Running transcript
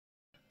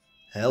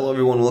Hello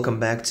everyone, welcome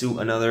back to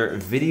another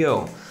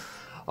video.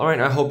 Alright,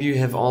 I hope you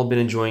have all been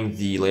enjoying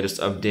the latest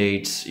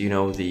updates,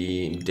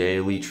 the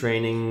daily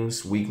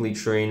trainings, weekly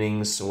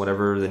trainings,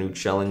 whatever, the new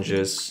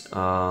challenges,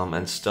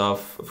 and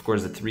stuff. Of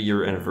course, the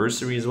 3-year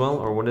anniversary as well,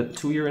 or what, a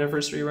 2-year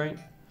anniversary, right?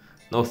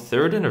 No,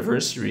 3rd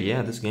anniversary,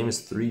 yeah, this game is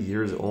 3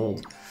 years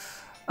old.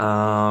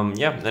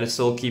 Yeah, and it's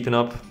still keeping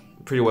up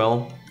pretty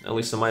well, at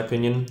least in my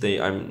opinion.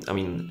 I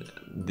mean,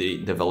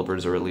 the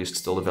developers are at least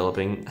still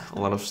developing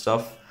a lot of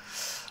stuff.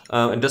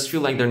 It does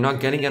feel like they're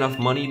not getting enough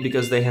money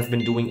because they have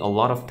been doing a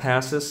lot of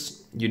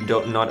passes. You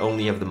don't not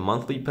only have the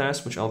monthly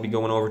pass, which I'll be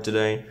going over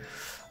today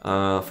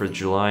for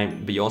July,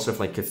 but you also have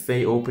like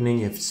cafe opening,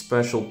 you have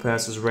special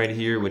passes right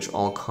here, which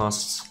all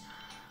costs,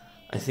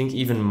 I think,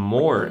 even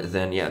more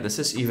than, yeah, this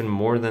is even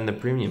more than the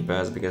premium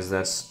pass because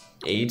that's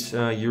 8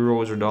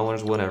 euros or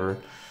dollars, whatever.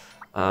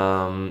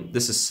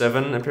 This is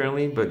 7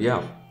 apparently, but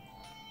yeah.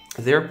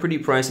 They're pretty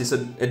pricey,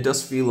 so it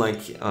does feel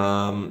like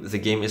the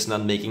game is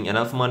not making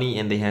enough money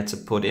and they had to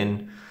put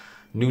in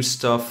new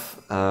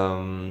stuff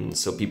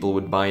so people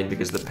would buy it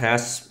because the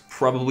pass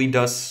probably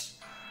does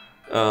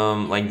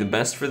like the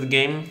best for the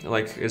game,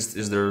 like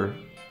is their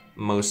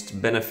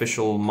most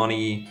beneficial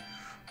money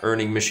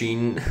earning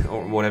machine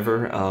or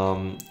whatever.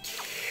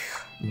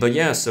 But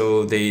yeah,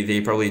 so they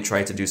probably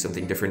tried to do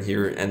something different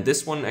here, and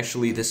this one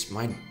actually, this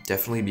might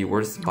definitely be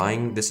worth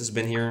buying. This has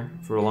been here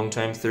for a long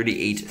time,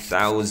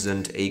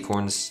 38,000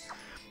 acorns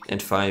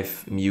and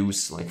 5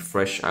 mews, like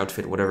fresh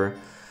outfit, whatever.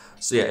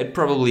 So yeah, it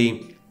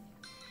probably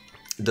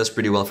does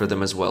pretty well for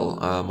them as well,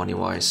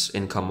 money-wise,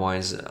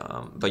 income-wise.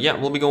 But yeah,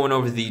 we'll be going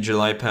over the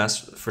July pass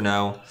for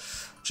now.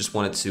 Just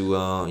wanted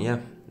to, yeah,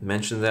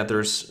 mention that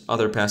there's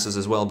other passes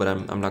as well, but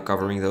I'm not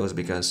covering those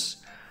because,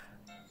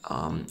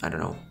 I don't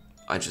know.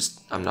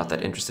 I'm not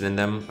that interested in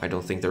them. I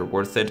don't think they're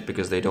worth it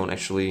because they don't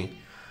actually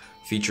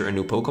feature a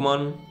new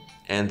Pokemon,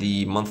 and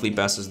the monthly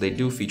passes, they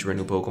do feature a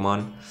new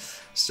Pokemon.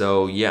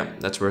 So yeah,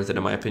 that's worth it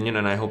in my opinion,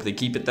 and I hope they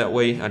keep it that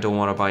way. I don't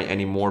want to buy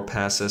any more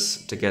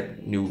passes to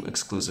get new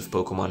exclusive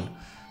Pokemon.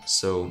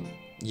 So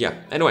yeah,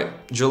 anyway,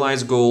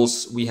 July's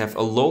goals, we have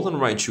Alolan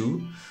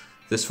Raichu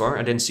this far.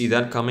 I didn't see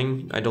that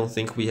coming. I don't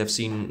think we have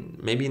seen,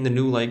 maybe in the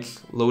new like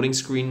loading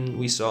screen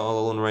we saw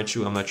Alolan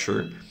Raichu, I'm not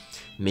sure.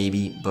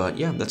 Maybe, but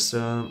yeah, that's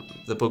the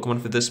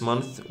Pokemon for this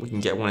month. We can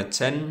get one at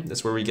 10,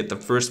 that's where we get the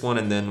first one,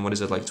 and then what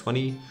is it, like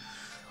 20?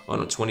 Oh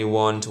no,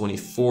 21,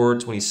 24,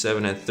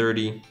 27, and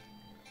 30.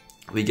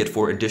 We get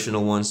 4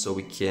 additional ones, so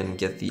we can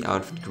get the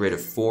outfit grade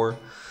of 4.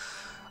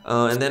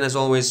 And then as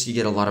always, you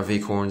get a lot of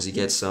acorns, you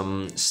get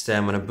some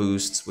stamina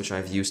boosts, which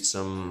I've used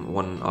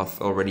one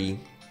of already,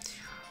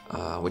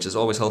 which is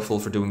always helpful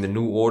for doing the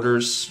new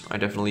orders. I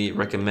definitely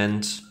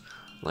recommend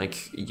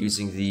like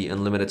using the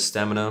unlimited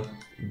stamina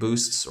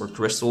boosts or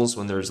crystals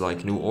when there's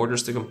like new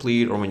orders to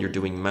complete, or when you're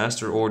doing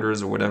master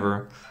orders or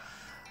whatever,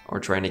 or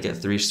trying to get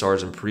 3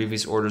 stars in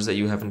previous orders that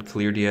you haven't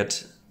cleared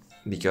yet,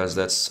 because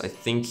that's, I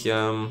think,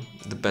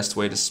 the best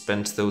way to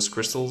spend those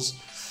crystals.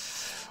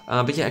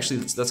 But yeah, actually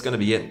that's gonna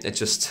be it. It's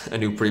just a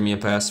new premium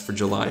pass for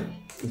July.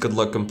 Good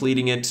luck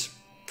completing it,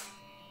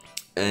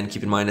 and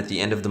keep in mind at the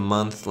end of the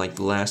month, like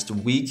the last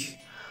week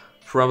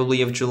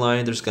probably of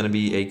July, there's going to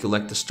be a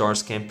collect the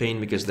stars campaign,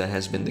 because that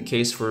has been the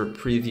case for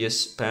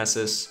previous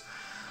passes.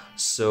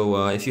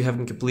 So if you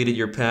haven't completed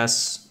your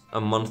pass a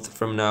month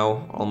from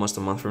now, almost a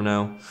month from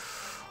now,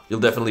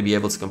 you'll definitely be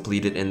able to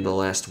complete it in the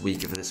last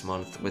week of this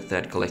month with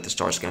that collect the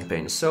stars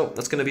campaign. So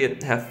that's going to be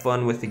it. Have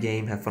fun with the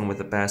game, have fun with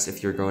the pass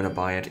if you're going to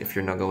buy it. If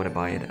you're not going to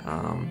buy it,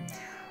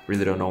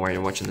 really don't know why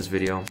you're watching this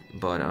video,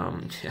 but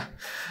yeah,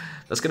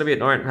 that's going to be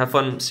it. Alright, have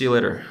fun, see you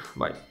later,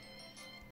 bye.